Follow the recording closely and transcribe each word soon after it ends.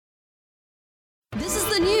This is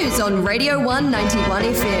the news on Radio 191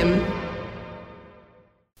 FM.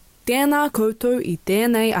 Tēnā koutou I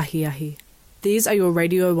tēnei ahi. These are your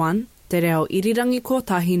Radio 1 Te Reo Irirangi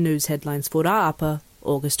Kotahi news headlines for Rāapa,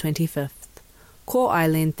 August 25th. Ko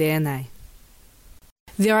Eileen tēnei.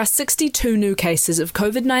 There are 62 new cases of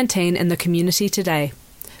COVID-19 in the community today,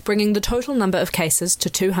 bringing the total number of cases to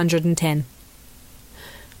 210.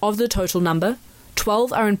 Of the total number,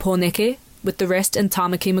 12 are in Pōneke, with the rest in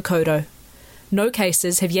Tāmaki Makaurau. No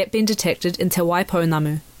cases have yet been detected in Te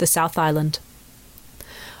Waipounamu, the South Island.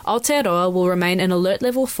 Aotearoa will remain in Alert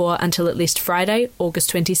Level 4 until at least Friday,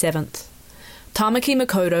 August 27th. Tāmaki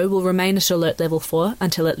Makaurau will remain at Alert Level 4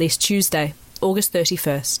 until at least Tuesday, August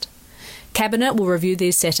 31st. Cabinet will review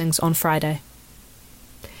these settings on Friday.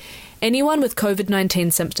 Anyone with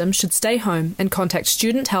COVID-19 symptoms should stay home and contact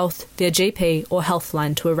Student Health, their GP or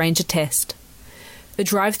Healthline to arrange a test. A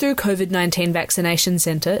drive-through COVID-19 vaccination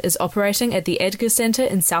centre is operating at the Edgar Centre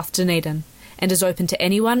in South Dunedin and is open to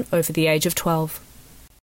anyone over the age of 12.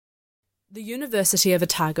 The University of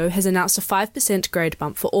Otago has announced a 5% grade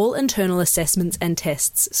bump for all internal assessments and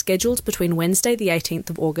tests scheduled between Wednesday the 18th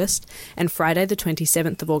of August and Friday the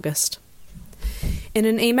 27th of August. In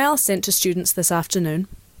an email sent to students this afternoon,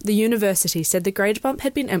 the university said the grade bump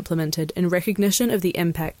had been implemented in recognition of the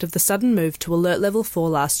impact of the sudden move to Alert Level 4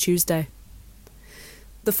 last Tuesday.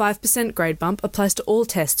 The 5% grade bump applies to all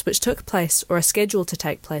tests which took place or are scheduled to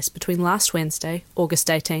take place between last Wednesday, August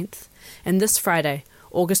 18th, and this Friday,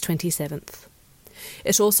 August 27th.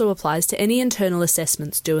 It also applies to any internal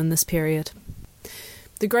assessments due in this period.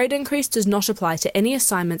 The grade increase does not apply to any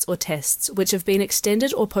assignments or tests which have been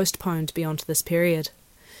extended or postponed beyond this period.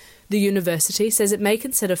 The university says it may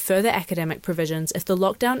consider further academic provisions if the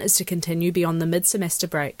lockdown is to continue beyond the mid-semester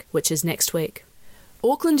break, which is next week.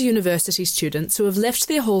 Auckland University students who have left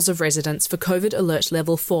their halls of residence for COVID Alert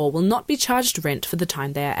Level 4 will not be charged rent for the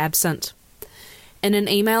time they are absent. In an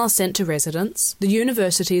email sent to residents, the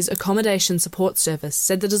university's Accommodation Support Service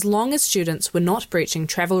said that as long as students were not breaching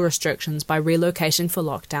travel restrictions by relocating for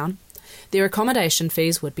lockdown, their accommodation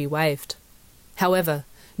fees would be waived. However,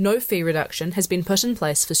 no fee reduction has been put in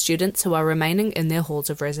place for students who are remaining in their halls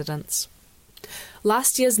of residence.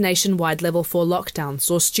 Last year's nationwide Level 4 lockdown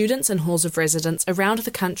saw students in halls of residence around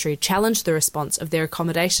the country challenge the response of their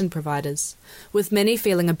accommodation providers, with many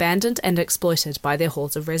feeling abandoned and exploited by their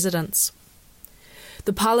halls of residence.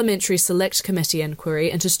 The Parliamentary Select Committee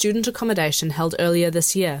inquiry into student accommodation held earlier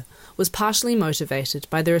this year was partially motivated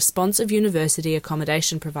by the response of university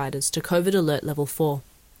accommodation providers to COVID Alert Level 4.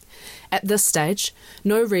 At this stage,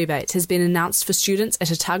 no rebate has been announced for students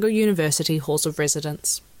at Otago University halls of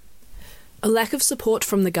residence. A lack of support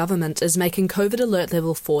from the government is making COVID Alert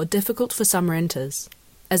Level 4 difficult for some renters,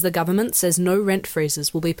 as the government says no rent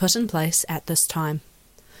freezes will be put in place at this time.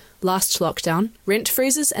 Last lockdown, rent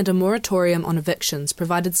freezes and a moratorium on evictions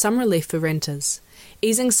provided some relief for renters,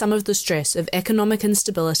 easing some of the stress of economic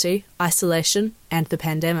instability, isolation, and the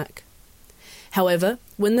pandemic. However,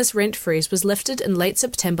 when this rent freeze was lifted in late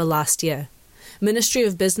September last year, Ministry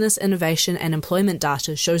of Business, Innovation and Employment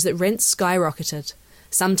data shows that rents skyrocketed,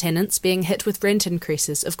 some tenants being hit with rent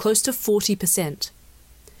increases of close to 40%.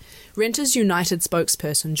 Renters United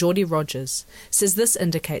spokesperson Geordie Rogers says this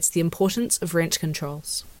indicates the importance of rent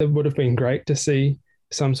controls. It would have been great to see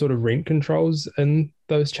some sort of rent controls in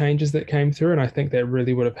those changes that came through, and I think that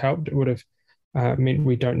really would have helped. It would have meant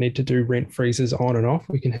we don't need to do rent freezes on and off.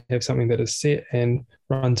 We can have something that is set and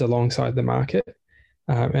runs alongside the market.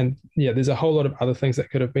 There's a whole lot of other things that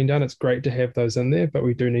could have been done. It's great to have those in there, but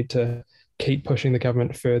we do need to keep pushing the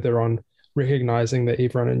government further on recognising that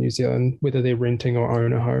everyone in New Zealand, whether they're renting or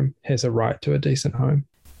own a home, has a right to a decent home.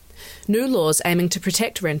 New laws aiming to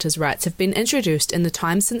protect renters' rights have been introduced in the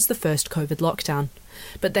time since the first COVID lockdown,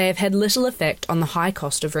 but they have had little effect on the high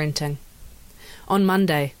cost of renting. On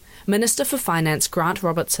Monday, Minister for Finance Grant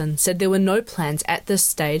Robertson said there were no plans at this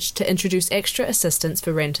stage to introduce extra assistance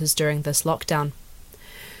for renters during this lockdown.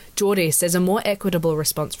 Geordie says a more equitable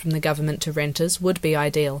response from the government to renters would be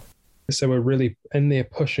ideal. So we're really in there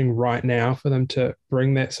pushing right now for them to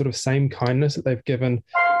bring that sort of same kindness that they've given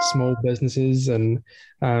small businesses and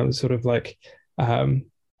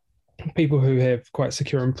people who have quite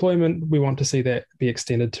secure employment. We want to see that be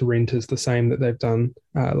extended to renters the same that they've done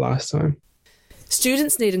last time.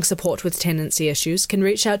 Students needing support with tenancy issues can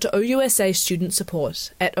reach out to OUSA Student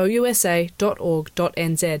Support at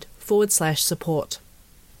ousa.org.nz/support.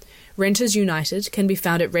 Renters United can be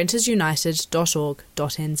found at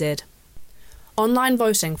rentersunited.org.nz. Online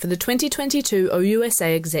voting for the 2022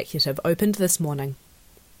 OUSA Executive opened this morning.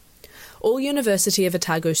 All University of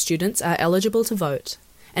Otago students are eligible to vote,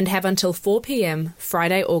 and have until 4 p.m.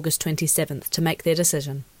 Friday, August 27th to make their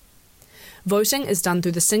decision. Voting is done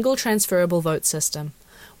through the single transferable vote system,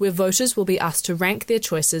 where voters will be asked to rank their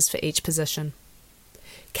choices for each position.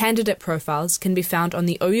 Candidate profiles can be found on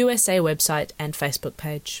the OUSA website and Facebook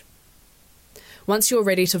page. Once you're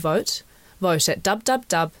ready to vote at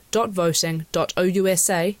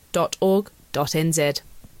www.voting.ousa.org.nz.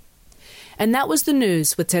 And that was the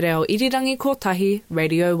news with Te Reo Irirangi Kotahi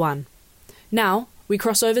Radio 1. Now, we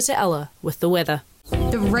cross over to Ella with the weather.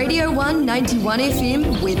 The Radio 1 91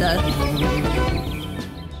 FM weather.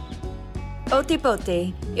 Oti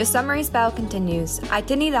poti, your summery spell continues.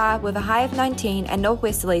 Aitini la with a high of 19 and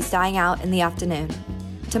northwesterlies dying out in the afternoon.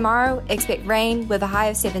 Tomorrow, expect rain with a high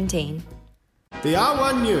of 17. The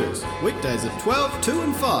R1 News, weekdays at 12, 2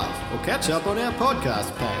 and 5, or catch up on our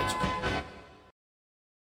podcast page.